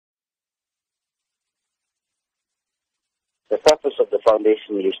The purpose of the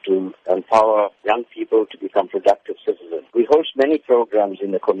foundation is to empower young people to become productive citizens. We host many programs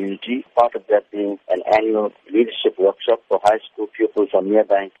in the community, part of that being an annual leadership workshop for high school pupils from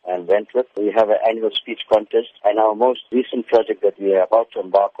Merebank and Wentworth. We have an annual speech contest, and our most recent project that we are about to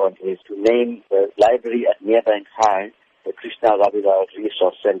embark on is to name the library at Merebank High the Krishna Rabilal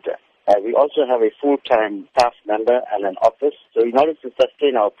Resource Center. We also have a full-time staff member and an office. So in order to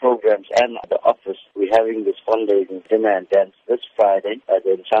sustain our programs and the office, we're having this fundraising dinner and dance this Friday at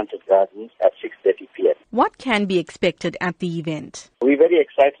the Enchanted Gardens at 6:30 p.m. What can be expected at the event? We're very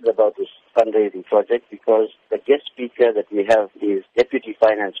excited about this fundraising project because the guest speaker that we have is Deputy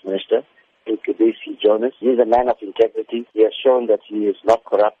Finance Minister, Nkubisi Jonas. He is a man of integrity. He has shown that he is not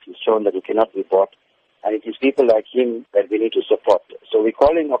corrupt. He's shown that he cannot be bought. And it is people like him that we need to support. So we're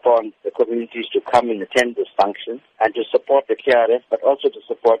calling upon the communities to come and attend this function and to support the KRF, but also to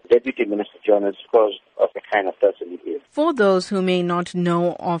support Deputy Minister Jonas because of the kind of person he is. For those who may not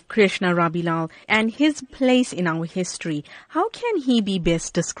know of Krishna Rabilal and his place in our history, how can he be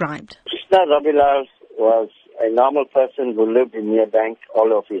best described? Krishna Rabilal was a normal person who lived in Merebank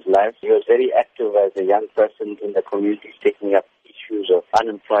all of his life. He was very active as a young person in the community, taking up issues of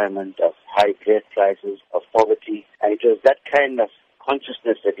unemployment, of high bread prices, of poverty. And it was that kind of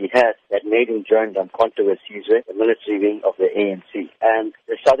consciousness that he had that made him join the Controversies, the military wing of the ANC. And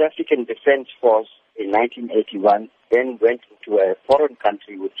the South African Defence Force in 1981 then went into a foreign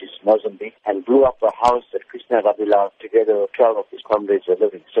country, which is Mozambique, and blew up a house that Krishna Rabilal, together with 12 of his comrades, were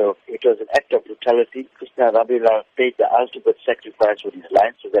living. So it was an act of brutality. Krishna Rabilal paid the ultimate sacrifice with his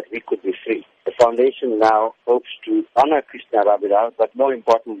life so that we could be free. The foundation now hopes to honor Krishna Rabilal, but more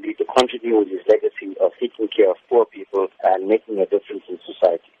importantly, to continue with his legacy of taking care of poor people and making a difference in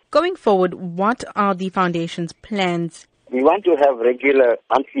society. Going forward, what are the foundation's plans? We want to have regular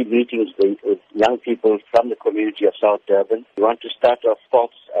monthly meetings with young people from the community of South Durban. We want to start off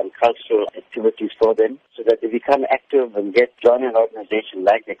sports and cultural activities for them so that they become active and join an organization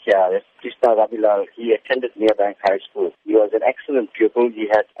like the KRF. Krishna Rabilal, he attended Merebank High School. He was an excellent pupil. He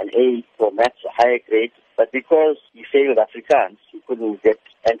had an A for maths, a higher grade. But because he failed Afrikaans, he couldn't get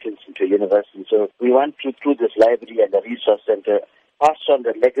entrance into university. So we want to, through this library and the resource center, pass on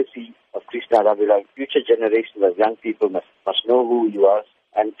the legacy of Krishna Rabilal. Future generations of young people must know who he was.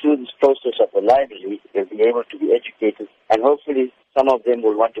 And through this process of the library, they'll be able to be educated. And hopefully some of them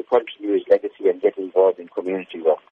will want to continue his legacy and get involved in community work.